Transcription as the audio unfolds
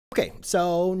Okay,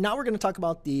 so now we're going to talk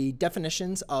about the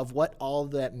definitions of what all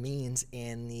that means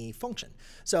in the function.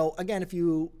 So again, if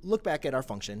you look back at our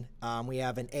function, we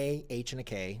have an a, h, and a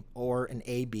k, or an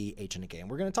a, b, h, and a k.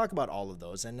 And we're going to talk about all of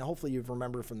those. And hopefully you've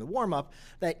remembered from the warm-up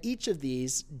that each of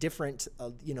these different,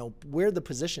 where the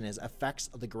position is affects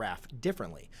the graph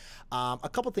differently. A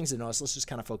couple things to notice. Let's just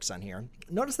kind of focus on here.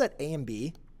 Notice that a and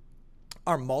b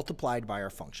are multiplied by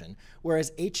our function,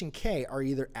 whereas h and k are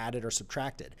either added or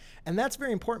subtracted. And that's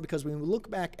very important because when we look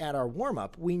back at our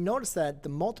warm-up, we notice that the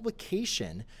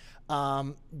multiplication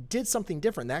did something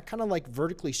different. That kind of like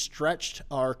vertically stretched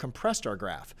or compressed our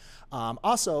graph.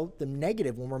 Also, the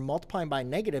negative, when we're multiplying by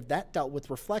negative, that dealt with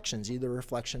reflections, either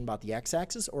reflection about the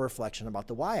x-axis or reflection about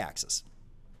the y-axis.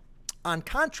 On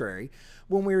contrary,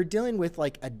 when we were dealing with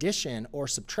like addition or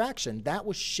subtraction, that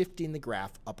was shifting the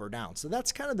graph up or down. So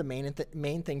that's kind of the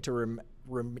main thing to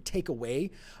take away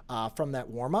from that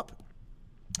warm-up.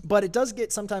 But it does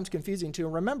get sometimes confusing to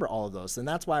remember all of those, and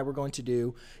that's why we're going to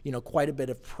do quite a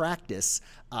bit of practice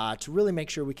to really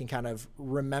make sure we can kind of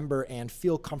remember and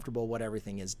feel comfortable what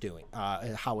everything is doing,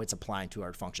 how it's applying to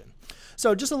our function.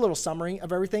 So just a little summary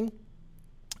of everything.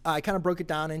 I kind of broke it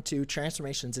down into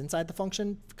transformations inside the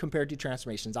function compared to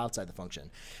transformations outside the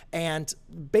function. And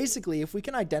basically, if we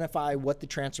can identify what the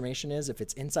transformation is, if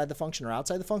it's inside the function or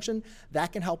outside the function,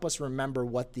 that can help us remember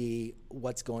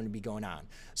what's going to be going on.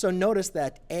 So notice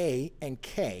that a and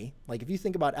k, like if you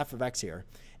think about f of x here,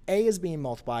 a is being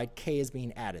multiplied, k is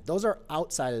being added. Those are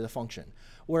outside of the function.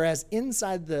 Whereas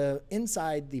inside the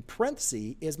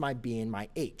parenthesis is my b and my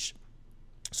h.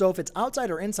 So if it's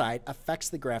outside or inside, affects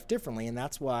the graph differently, and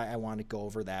that's why I want to go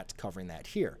over that, covering that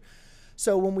here.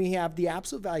 So when we have the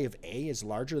absolute value of a is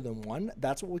larger than 1,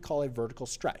 that's what we call a vertical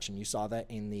stretch, and you saw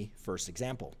that in the first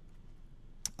example.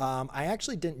 I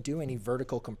actually didn't do any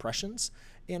vertical compressions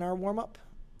in our warm-up.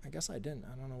 I guess I didn't.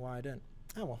 I don't know why I didn't.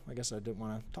 Oh, well, I guess I didn't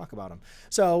want to talk about them.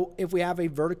 So if we have a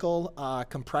vertical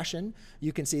compression,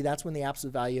 you can see that's when the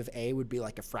absolute value of a would be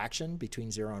like a fraction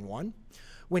between 0 and 1.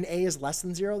 When a is less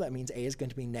than 0, that means a is going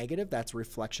to be negative. That's a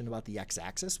reflection about the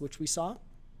x-axis, which we saw.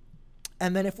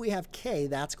 And then if we have k,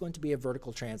 that's going to be a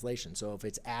vertical translation. So if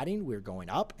it's adding, we're going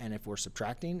up, and if we're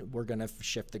subtracting, we're going to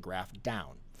shift the graph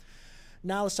down.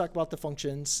 Now let's talk about the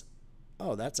functions.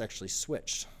 Oh, that's actually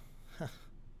switched.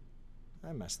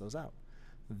 I messed those out.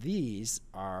 These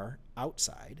are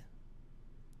outside,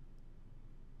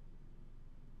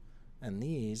 and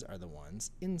these are the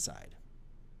ones inside.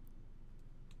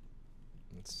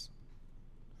 Let's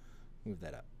move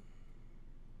that up.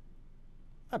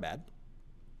 My bad.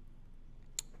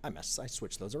 I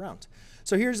switched those around.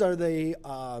 So here are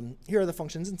the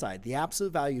functions inside. The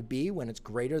absolute value b, when it's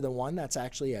greater than 1, that's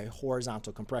actually a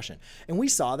horizontal compression. And we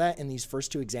saw that in these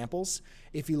first two examples.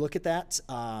 If you look at that,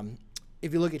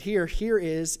 if you look at here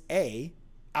is a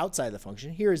outside the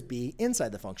function. Here is b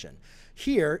inside the function.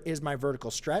 Here is my vertical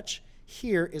stretch.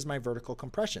 Here is my vertical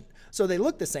compression. So they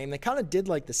look the same. They kind of did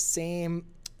like the same,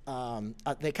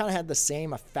 they kind of had the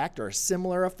same effect or a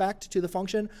similar effect to the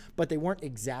function, but they weren't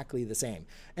exactly the same.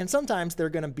 And sometimes they're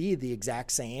going to be the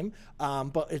exact same,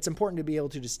 but it's important to be able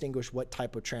to distinguish what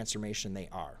type of transformation they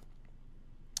are.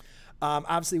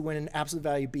 Obviously, when an absolute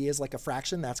value b is like a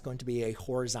fraction, that's going to be a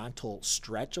horizontal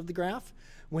stretch of the graph.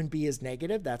 When b is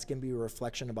negative, that's going to be a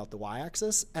reflection about the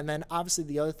y-axis. And then obviously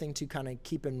the other thing to kind of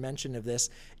keep in mention of this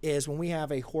is when we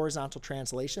have a horizontal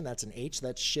translation, that's an h,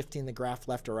 that's shifting the graph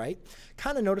left or right.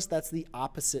 Kind of notice that's the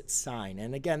opposite sign.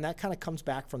 And again, that kind of comes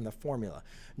back from the formula.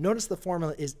 Notice the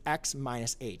formula is x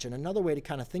minus h. And another way to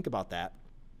kind of think about that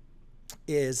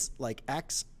is like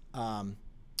x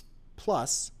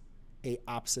plus a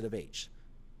opposite of h,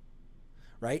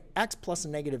 right? X plus a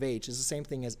negative h is the same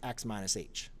thing as x minus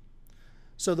h.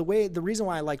 So the reason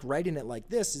why I like writing it like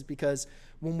this is because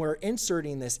when we're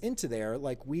inserting this into there,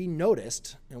 like we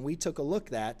noticed and we took a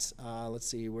look at, let's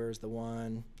see, where's the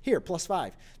one? Here, plus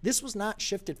 5. This was not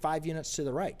shifted 5 units to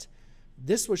the right.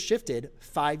 This was shifted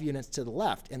 5 units to the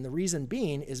left. And the reason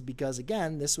being is because,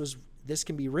 again, this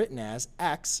can be written as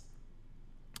x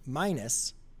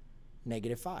minus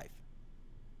negative 5.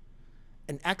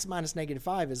 And x minus negative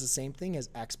 5 is the same thing as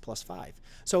x plus 5.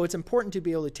 So it's important to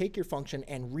be able to take your function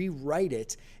and rewrite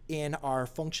it in our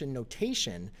function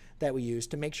notation that we use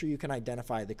to make sure you can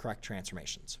identify the correct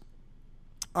transformations.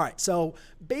 All right, so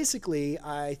basically,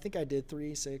 I think I did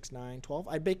 3, 6, 9, 12.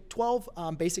 I make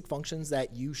 12 basic functions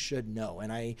that you should know.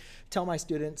 And I tell my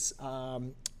students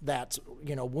that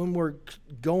when we're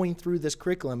going through this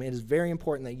curriculum, it is very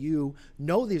important that you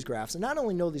know these graphs. And not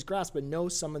only know these graphs, but know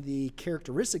some of the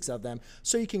characteristics of them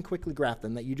so you can quickly graph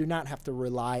them, that you do not have to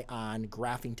rely on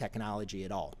graphing technology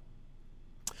at all.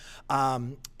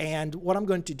 And what I'm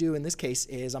going to do in this case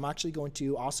is I'm actually going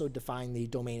to also define the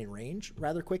domain and range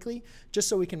rather quickly, just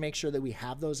so we can make sure that we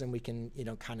have those and we can,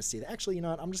 kind of see that. Actually, you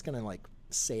know what? I'm just going to like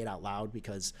say it out loud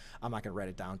because I'm not going to write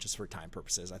it down just for time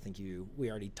purposes. I think we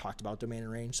already talked about domain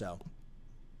and range, so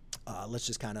let's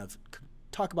just kind of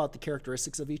talk about the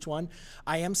characteristics of each one.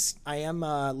 I am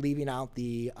leaving out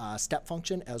the step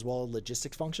function as well as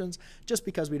logistics functions just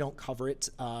because we don't cover it.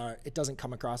 It doesn't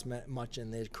come across much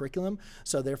in the curriculum,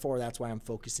 so therefore that's why I'm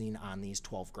focusing on these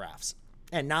 12 graphs.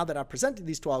 And now that I've presented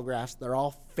these 12 graphs, they're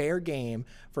all fair game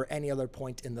for any other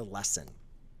point in the lesson.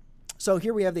 So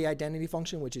here we have the identity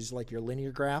function, which is like your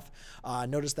linear graph.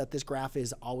 Notice that this graph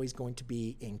is always going to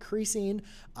be increasing.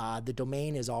 The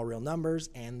domain is all real numbers,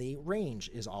 and the range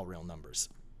is all real numbers.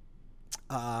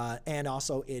 And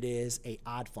also it is an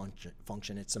odd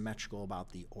function. It's symmetrical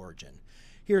about the origin.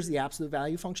 Here's the absolute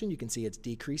value function. You can see it's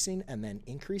decreasing and then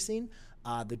increasing.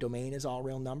 The domain is all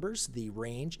real numbers. The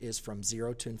range is from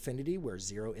 0 to infinity, where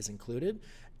 0 is included.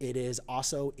 It is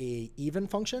also an even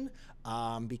function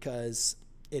because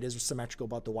it is symmetrical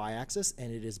about the y-axis,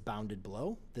 and it is bounded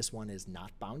below. This one is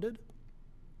not bounded.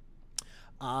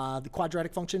 The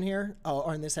quadratic function here,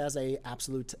 and this has a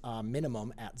absolute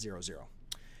minimum at 0, 0.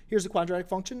 Here's the quadratic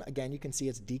function. Again, you can see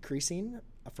it's decreasing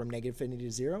from negative infinity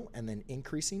to 0, and then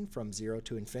increasing from 0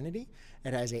 to infinity.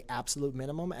 It has an absolute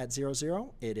minimum at 0,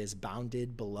 0. It is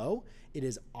bounded below. It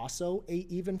is also an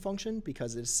even function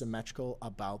because it is symmetrical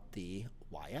about the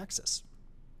y-axis.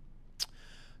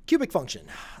 Cubic function.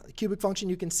 The cubic function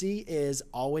you can see is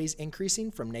always increasing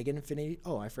from negative infinity.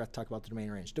 Oh, I forgot to talk about the domain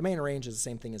and range. Domain and range is the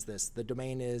same thing as this. The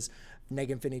domain is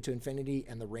negative infinity to infinity,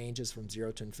 and the range is from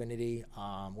 0 to infinity,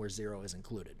 where 0 is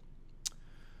included.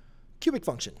 Cubic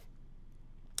function.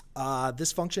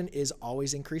 This function is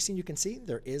always increasing. You can see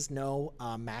there is no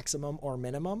maximum or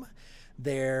minimum.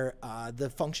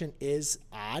 The function is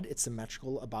odd. It's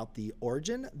symmetrical about the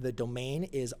origin. The domain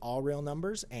is all real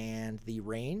numbers, and the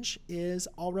range is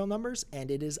all real numbers,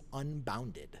 and it is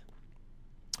unbounded.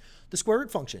 The square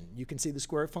root function. You can see the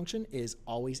square root function is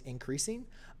always increasing.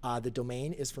 The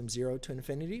domain is from 0 to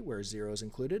infinity, where 0 is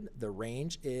included. The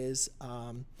range is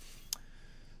from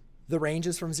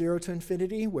 0 to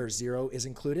infinity, where 0 is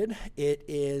included. It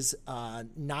is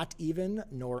not even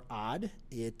nor odd.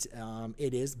 It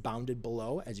is bounded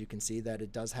below, as you can see that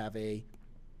it does have a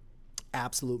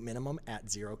absolute minimum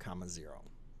at 0, 0.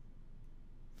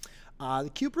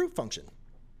 The cube root function.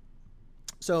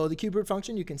 So the cube root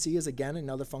function you can see is again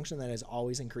another function that is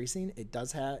always increasing. It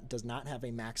does not have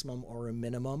a maximum or a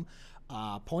minimum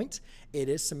point. It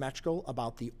is symmetrical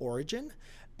about the origin.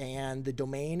 And the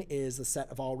domain is the set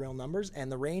of all real numbers,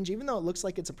 and the range, even though it looks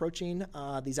like it's approaching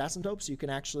these asymptotes, you can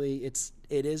actually, it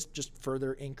is just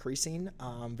further increasing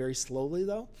very slowly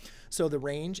though. So the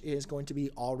range is going to be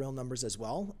all real numbers as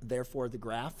well. Therefore, the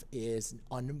graph is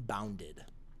unbounded.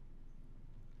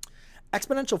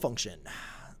 Exponential function.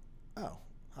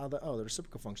 The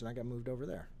reciprocal function, that got moved over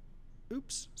there.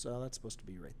 Oops, so that's supposed to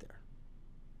be right there.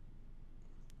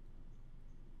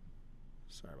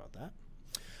 Sorry about that.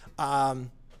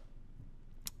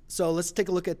 So let's take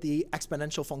a look at the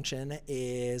exponential function.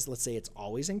 Let's say it's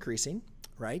always increasing,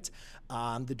 right?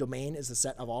 The domain is a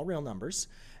set of all real numbers.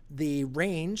 The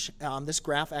range, this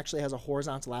graph actually has a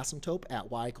horizontal asymptote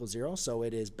at y equals 0, so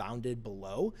it is bounded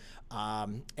below,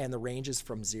 and the range is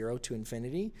from 0 to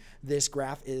infinity. This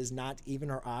graph is not even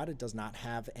or odd. It does not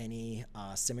have any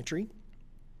symmetry,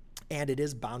 and it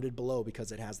is bounded below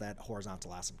because it has that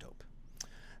horizontal asymptote.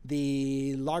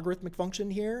 The logarithmic function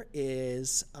here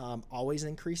is always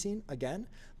increasing. Again,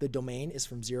 the domain is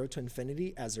from 0 to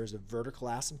infinity as there's a vertical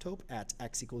asymptote at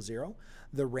x equals 0.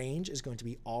 The range is going to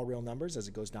be all real numbers as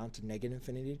it goes down to negative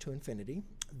infinity to infinity.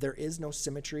 There is no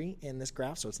symmetry in this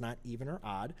graph, so it's not even or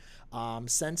odd.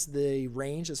 Since the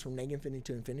range is from negative infinity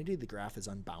to infinity, the graph is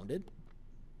unbounded.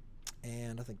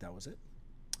 And I think that was it.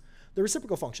 The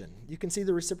reciprocal function. You can see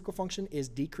the reciprocal function is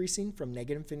decreasing from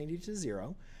negative infinity to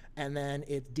 0, and then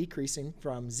it's decreasing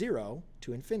from 0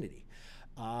 to infinity.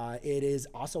 It is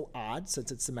also odd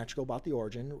since it's symmetrical about the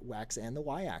origin, x and the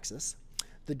y-axis.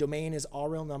 The domain is all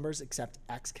real numbers except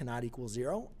x cannot equal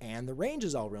 0, and the range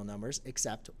is all real numbers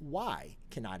except y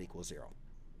cannot equal 0.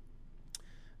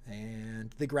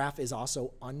 And the graph is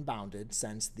also unbounded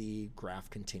since the graph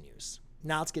continues.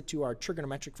 Now let's get to our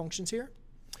trigonometric functions here.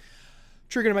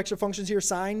 Trigonometric functions here,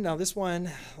 sine. Now this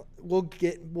one,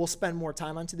 we'll spend more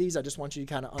time onto these. I just want you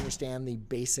to kind of understand the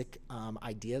basic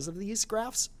ideas of these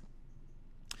graphs.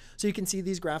 So you can see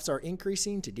these graphs are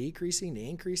increasing to decreasing to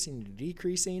increasing to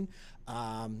decreasing.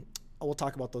 We'll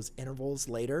talk about those intervals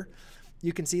later.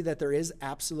 You can see that there is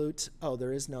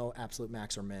no absolute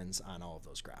max or mins on all of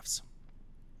those graphs.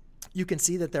 You can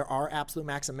see that there are absolute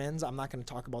max and mins. I'm not going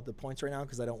to talk about the points right now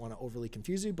because I don't want to overly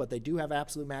confuse you, but they do have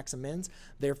absolute max and mins.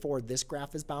 Therefore, this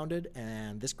graph is bounded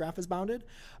and this graph is bounded.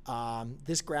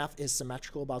 This graph is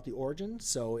symmetrical about the origin,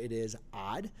 so it is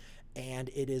odd, and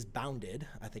it is bounded.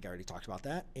 I think I already talked about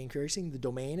that. Increasing, the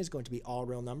domain is going to be all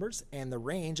real numbers, and the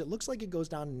range, it looks like it goes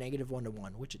down to -1 to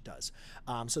 1, which it does.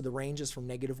 So the range is from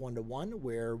 -1 to 1,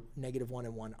 where -1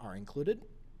 and 1 are included.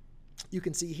 You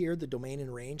can see here the domain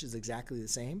and range is exactly the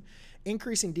same.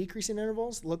 Increasing, decreasing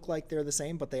intervals look like they're the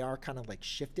same, but they are kind of like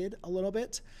shifted a little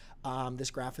bit.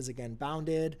 This graph is again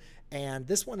bounded, and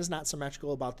this one is not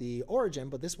symmetrical about the origin,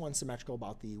 but this one's symmetrical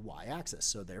about the y-axis,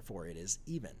 so therefore it is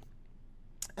even.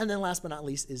 And then last but not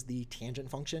least is the tangent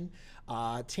function.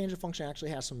 Tangent function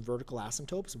actually has some vertical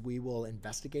asymptotes. We will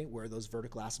investigate where those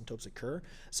vertical asymptotes occur.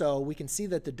 So we can see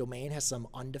that the domain has some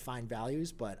undefined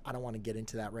values, but I don't want to get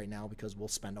into that right now because we'll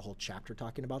spend a whole chapter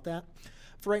talking about that.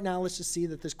 For right now, let's just see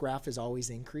that this graph is always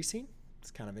increasing.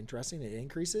 It's kind of interesting. It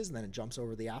increases, and then it jumps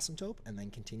over the asymptote, and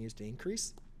then continues to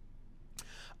increase.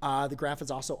 The graph is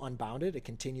also unbounded. It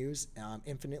continues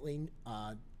infinitely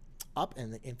up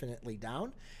and then infinitely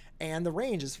down. And the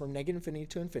range is from -infinity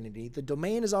to infinity. The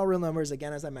domain is all real numbers,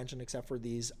 again, as I mentioned, except for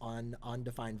these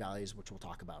undefined values, which we'll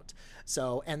talk about.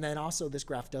 So, and then also this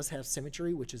graph does have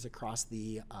symmetry, which is across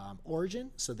the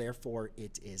origin, so therefore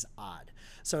it is odd.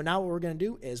 So now what we're going to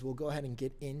do is we'll go ahead and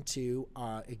get into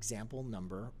example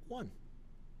number 1.